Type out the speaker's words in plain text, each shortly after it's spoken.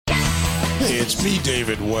Hey, it's me,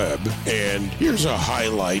 David Webb, and here's a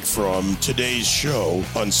highlight from today's show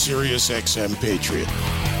on Sirius XM Patriot.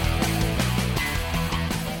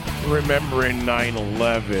 Remembering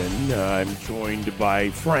 9/11, I'm joined by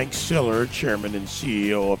Frank Siller, Chairman and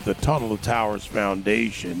CEO of the Tunnel to Towers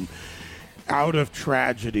Foundation. Out of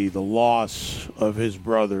tragedy, the loss of his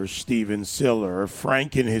brother, Stephen Siller,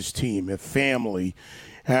 Frank and his team, his family,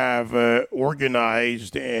 have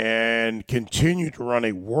organized and continue to run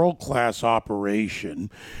a world-class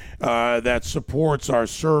operation that supports our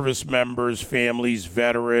service members, families,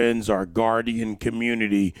 veterans, our guardian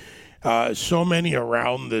community. So many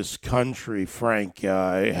around this country, Frank,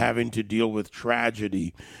 having to deal with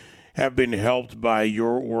tragedy, have been helped by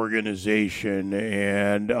your organization.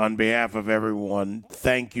 And on behalf of everyone,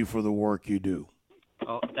 thank you for the work you do.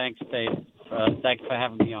 Oh, thanks, Dave. Thanks for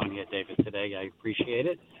having me on here, David, today. I appreciate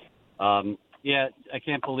it. Yeah, I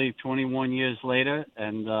can't believe 21 years later,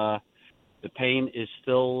 and the pain is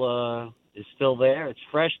still there. It's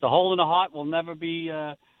fresh. The hole in the heart will never be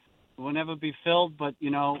filled. But you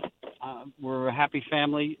know, we're a happy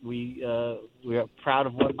family. We are proud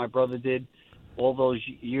of what my brother did all those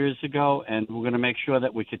years ago, and we're going to make sure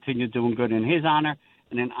that we continue doing good in his honor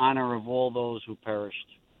and in honor of all those who perished.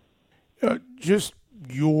 Just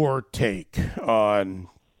your take on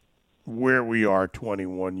where we are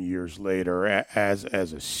 21 years later as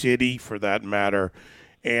a city, for that matter,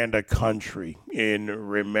 and a country in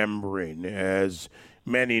remembering. As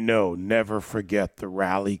many know, never forget the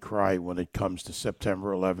rally cry when it comes to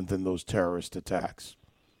September 11th and those terrorist attacks.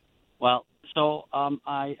 Well, so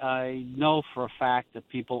I know for a fact that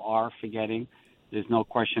people are forgetting. There's no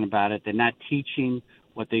question about it. They're not teaching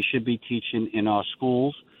what they should be teaching in our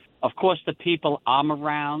schools. Of course, the people I'm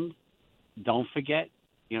around don't forget.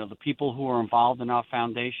 You know, the people who are involved in our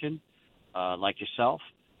foundation, like yourself,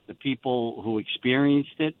 the people who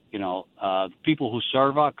experienced it, you know, people who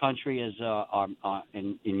serve our country as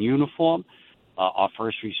in uniform, our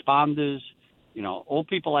first responders, you know, all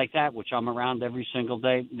people like that, which I'm around every single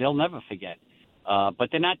day, they'll never forget.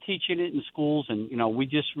 But they're not teaching it in schools. And, you know, we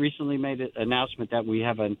just recently made an announcement that we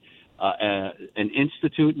have an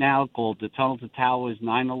institute now called the Tunnel to Towers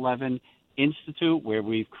 9/11 Institute, where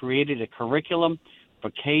we've created a curriculum for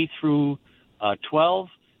K through 12.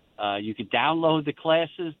 You could download the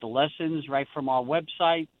classes, the lessons right from our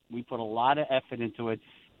website. We put a lot of effort into it,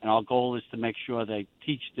 and our goal is to make sure they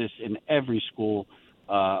teach this in every school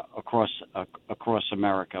across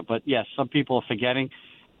America. But yes, some people are forgetting,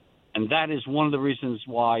 and that is one of the reasons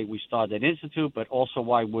why we started that institute, but also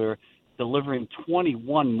why we're delivering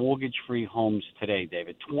 21 mortgage-free homes today,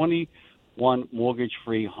 David. 21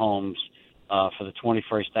 mortgage-free homes for the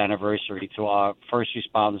 21st anniversary to our first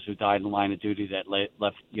responders who died in the line of duty that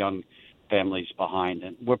left young families behind.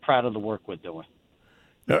 And we're proud of the work we're doing.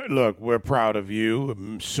 Look, we're proud of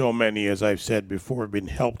you. So many, as I've said before, have been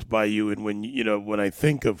helped by you. And when I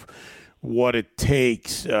think of what it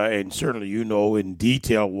takes, and certainly you know in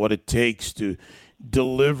detail what it takes to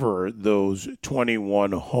deliver those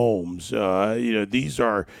 21 homes. These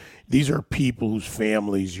are people whose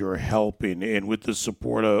families you're helping, and with the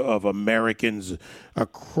support of Americans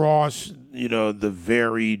across, the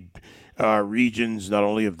varied regions, not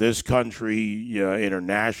only of this country,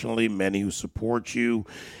 internationally, many who support you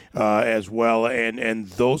as well, and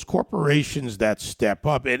those corporations that step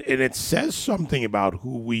up. And it says something about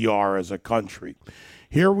who we are as a country.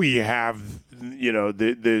 Here we have,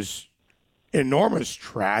 this enormous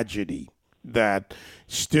tragedy that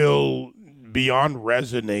still beyond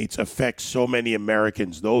resonates affects so many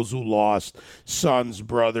Americans, those who lost sons,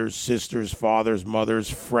 brothers, sisters, fathers, mothers,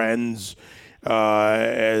 friends,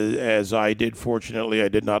 as I did. Fortunately, I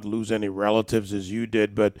did not lose any relatives as you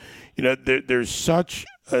did, but there's such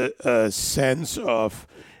a sense of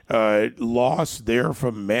loss there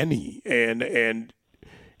from many, and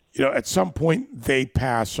at some point they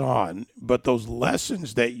pass on, but those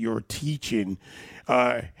lessons that you're teaching,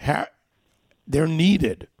 they're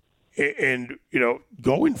needed. And,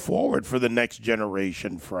 going forward for the next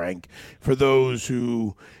generation, Frank, for those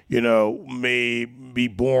who, may be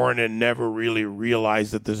born and never really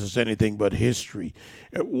realize that this is anything but history,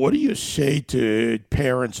 what do you say to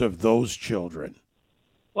parents of those children?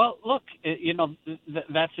 Well, look,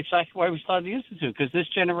 that's exactly why we started the Institute, because this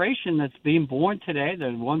generation that's being born today,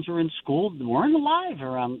 the ones who are in school, weren't alive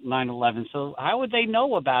around 9/11. So how would they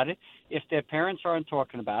know about it if their parents aren't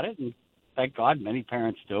talking about it? And thank God many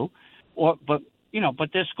parents do.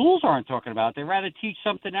 But their schools aren't talking about it. They'd rather teach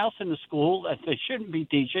something else in the school that they shouldn't be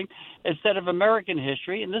teaching instead of American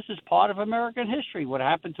history. And this is part of American history, what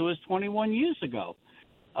happened to us 21 years ago.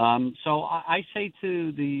 So I say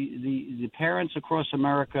to the parents across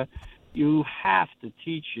America, You have to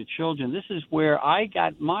teach your children. This is where I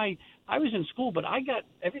was in school, but I got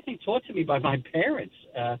everything taught to me by my parents.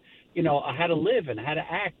 How to live and how to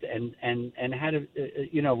act and how to,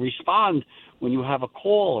 respond when you have a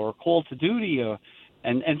call or a call to duty.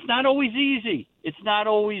 And it's not always easy. It's not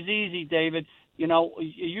always easy, David.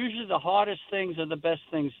 Usually the hardest things are the best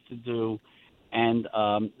things to do. And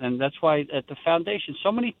that's why at the foundation,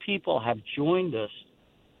 so many people have joined us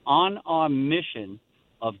on our mission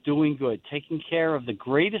of doing good, taking care of the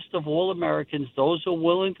greatest of all Americans, those who are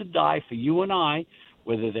willing to die for you and I,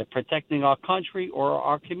 whether they're protecting our country or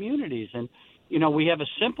our communities. And, we have a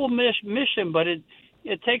simple mission, but it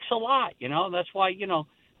takes a lot, That's why, you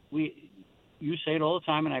say it all the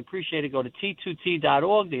time, and I appreciate it. Go to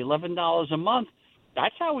T2T.org, the $11 a month.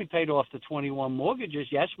 That's how we paid off the 21 mortgages.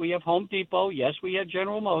 Yes, we have Home Depot. Yes, we have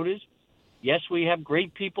General Motors. Yes, we have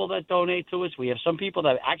great people that donate to us. We have some people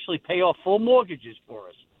that actually pay off full mortgages for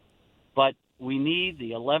us. But we need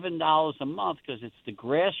the $11 a month because it's the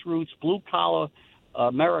grassroots, blue-collar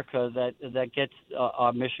America that gets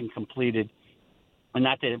our mission completed. And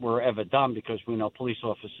not that we're ever done, because we know police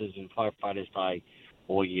officers and firefighters die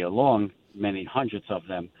all year long, many hundreds of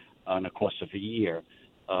them in the course of a year.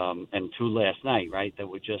 And 2 last night, right? That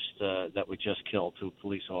were just killed, 2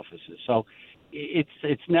 police officers. So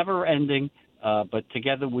it's never ending, but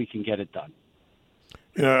together we can get it done.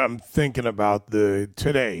 I'm thinking about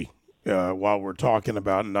today while we're talking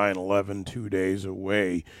about 9/11, 2 days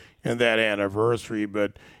away, and that anniversary.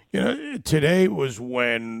 But today was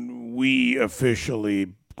when we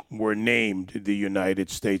officially were named the United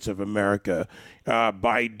States of America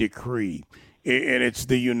by decree. And it's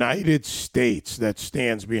the United States that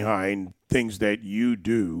stands behind things that you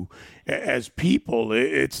do as people.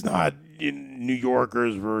 It's not New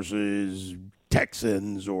Yorkers versus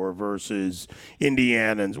Texans or versus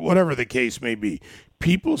Indianans, whatever the case may be.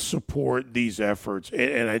 People support these efforts.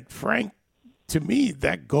 And Frank, to me,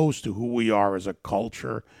 that goes to who we are as a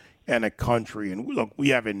culture and a country. And look, we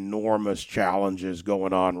have enormous challenges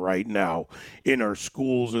going on right now in our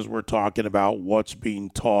schools as we're talking about what's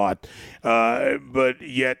being taught. But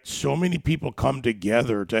yet so many people come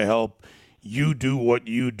together to help you do what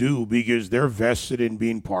you do because they're vested in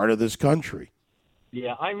being part of this country.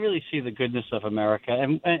 Yeah, I really see the goodness of America.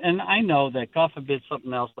 And I know that, God forbid,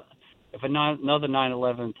 something else, if another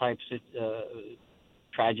 9/11 type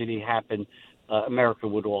tragedy happened, America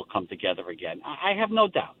would all come together again. I have no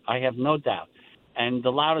doubt. And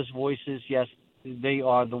the loudest voices, yes, they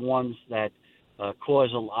are the ones that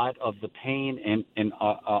cause a lot of the pain in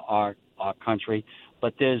our country.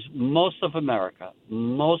 But there's most of America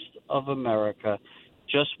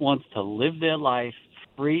just wants to live their life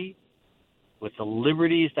free with the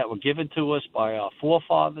liberties that were given to us by our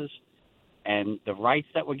forefathers and the rights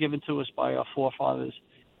that were given to us by our forefathers.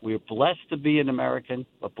 We're blessed to be an American.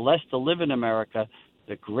 We're blessed to live in America,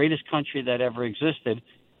 the greatest country that ever existed.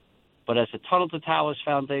 But as the Tunnel to Towers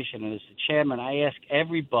Foundation and as the chairman, I ask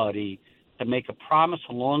everybody to make a promise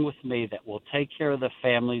along with me that we'll take care of the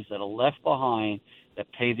families that are left behind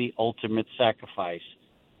that pay the ultimate sacrifice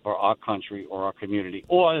for our country or our community,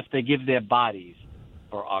 or if they give their bodies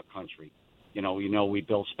for our country. We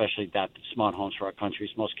build specially adapted smart homes for our country's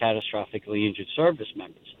most catastrophically injured service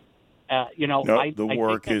members. The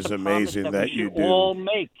work is amazing that you do. All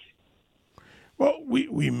make. Well,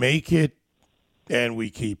 we make it and we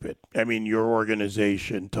keep it. I mean, your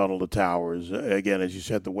organization, Tunnel to Towers, again, as you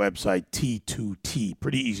said, the website T2T,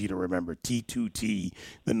 pretty easy to remember, T2T,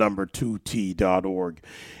 the number 2T.org.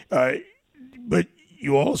 But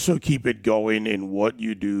you also keep it going in what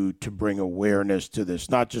you do to bring awareness to this,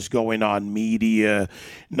 not just going on media,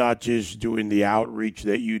 not just doing the outreach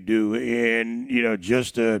that you do. And,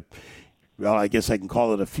 I guess I can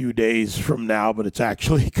call it a few days from now, but it's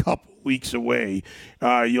actually a couple weeks away.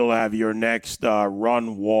 You'll have your next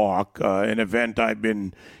run walk, an event I've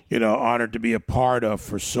been, honored to be a part of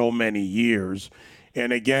for so many years.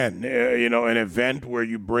 And again, an event where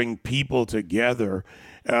you bring people together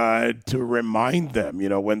to remind them,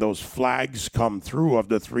 when those flags come through of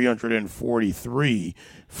the 343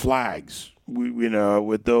 flags,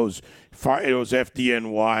 with those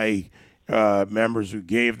FDNY members who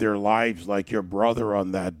gave their lives like your brother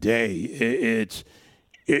on that day.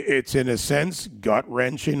 It's in a sense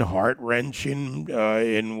gut-wrenching, heart-wrenching,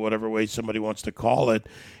 in whatever way somebody wants to call it.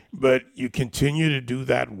 But you continue to do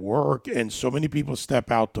that work, and so many people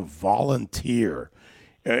step out to volunteer.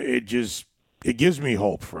 It gives me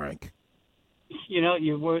hope, Frank.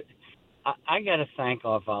 I got to thank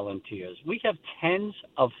our volunteers. We have tens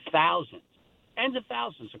of thousands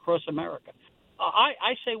across America.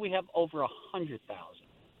 I say we have over 100,000,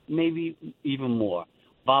 maybe even more,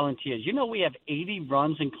 volunteers. You know, we have 80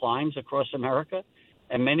 runs and climbs across America,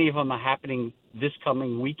 and many of them are happening this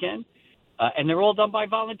coming weekend, and they're all done by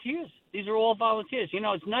volunteers. These are all volunteers. You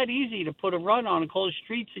know, it's not easy to put a run on and close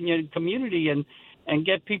streets in your community and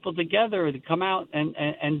get people together to come out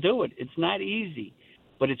and do it. It's not easy,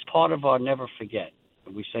 but it's part of our never forget.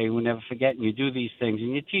 We say we'll never forget, and you do these things,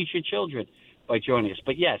 and you teach your children by joining us.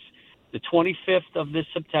 But, yes, the 25th of this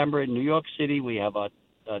September in New York City, we have a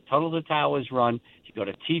Tunnel to Towers run. You go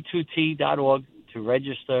to T2T.org to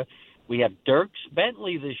register. We have Dierks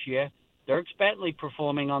Bentley this year. Dierks Bentley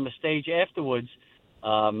performing on the stage afterwards,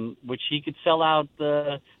 which he could sell out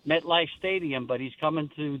the MetLife Stadium, but he's coming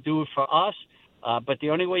to do it for us. But the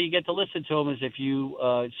only way you get to listen to him is if you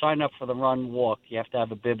sign up for the run walk. You have to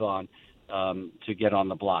have a bib on to get on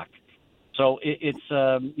the block. So it's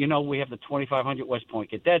you know, we have the 2,500 West Point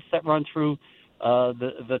cadets that run through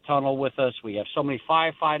the tunnel with us. We have so many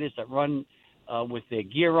firefighters that run with their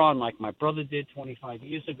gear on, like my brother did 25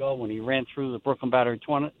 years ago when he ran through the Brooklyn Battery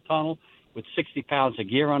Tunnel with 60 pounds of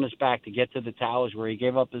gear on his back to get to the towers where he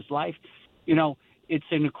gave up his life. You know, it's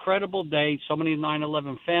an incredible day. So many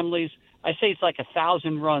 9/11 families. I say it's like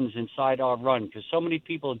 1,000 runs inside our run because so many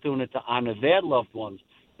people are doing it to honor their loved ones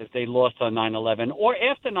that they lost on 9/11 or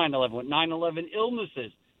after 9/11 with 9/11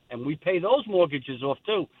 illnesses. And we pay those mortgages off,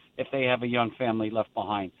 too, if they have a young family left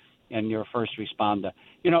behind and you're a first responder.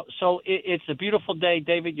 You know, so it's a beautiful day,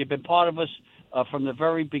 David. You've been part of us from the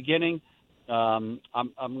very beginning. I'm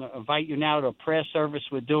going to invite you now to a prayer service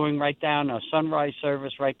we're doing right down, a sunrise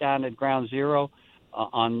service right down at Ground Zero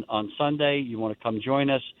on Sunday. You want to come join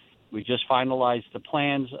us. We just finalized the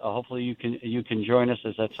plans. Hopefully you can join us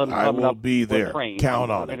as that Sunday coming up. I will be there.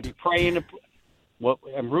 Count on it. We're going to be praying.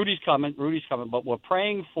 And Rudy's coming, but we're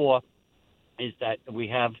praying for is that we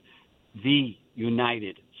have the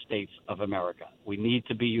United States of America. We need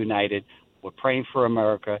to be united. We're praying for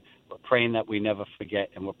America. We're praying that we never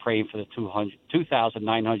forget, and we're praying for the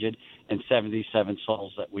 2,977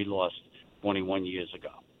 souls that we lost 21 years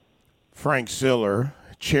ago. Frank Siller,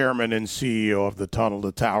 Chairman and CEO of the Tunnel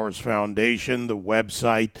to Towers Foundation, the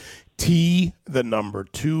website T2T.org,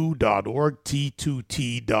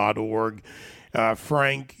 T2T.org.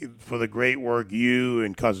 Frank, for the great work you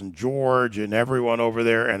and Cousin George and everyone over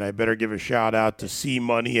there, and I better give a shout-out to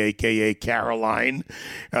C-Money, a.k.a. Caroline,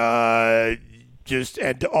 and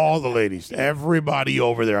to all the ladies, everybody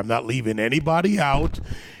over there. I'm not leaving anybody out,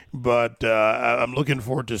 but I'm looking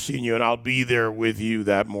forward to seeing you, and I'll be there with you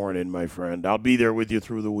that morning, my friend. I'll be there with you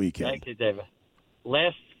through the weekend. Thank you, David.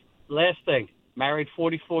 Last thing, married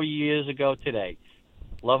 44 years ago today.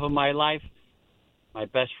 Love of my life. My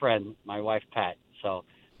best friend, my wife, Pat. So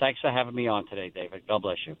thanks for having me on today, David. God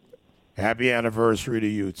bless you. Happy anniversary to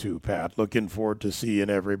you too, Pat. Looking forward to seeing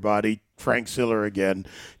everybody. Frank Siller again,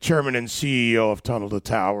 Chairman and CEO of Tunnel to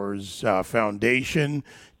Towers Foundation,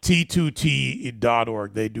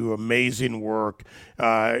 T2T.org. They do amazing work.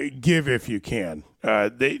 Give if you can.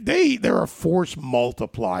 They're a force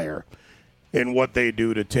multiplier in what they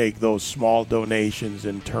do to take those small donations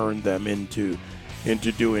and turn them into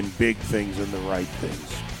doing big things and the right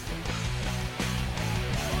things.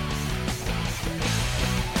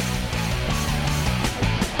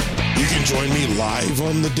 You can join me live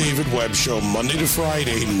on The David Webb Show Monday to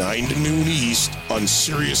Friday, 9 to noon East on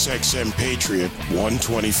SiriusXM Patriot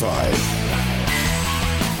 125.